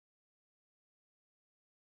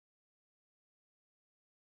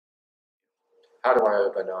How do I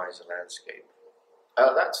urbanize a landscape?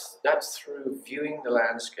 That's through viewing the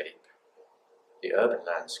landscape, the urban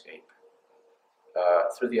landscape,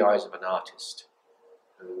 through the eyes of an artist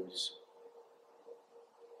who's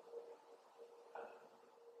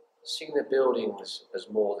seeing the buildings as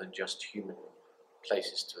more than just human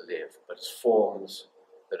places to live, but as forms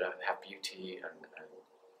that have beauty and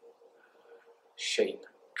shape,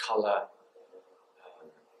 colour,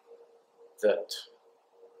 that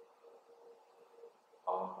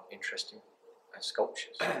are interesting as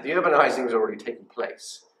sculptures. The urbanizing has already taken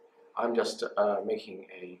place. I'm just making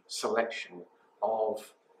a selection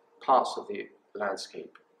of parts of the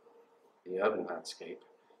landscape, the urban landscape,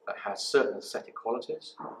 that has certain aesthetic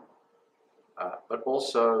qualities, but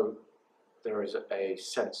also there is a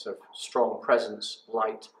sense of strong presence,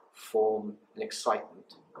 light, form, and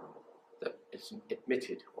excitement that is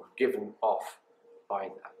emitted or given off by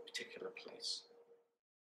that particular place.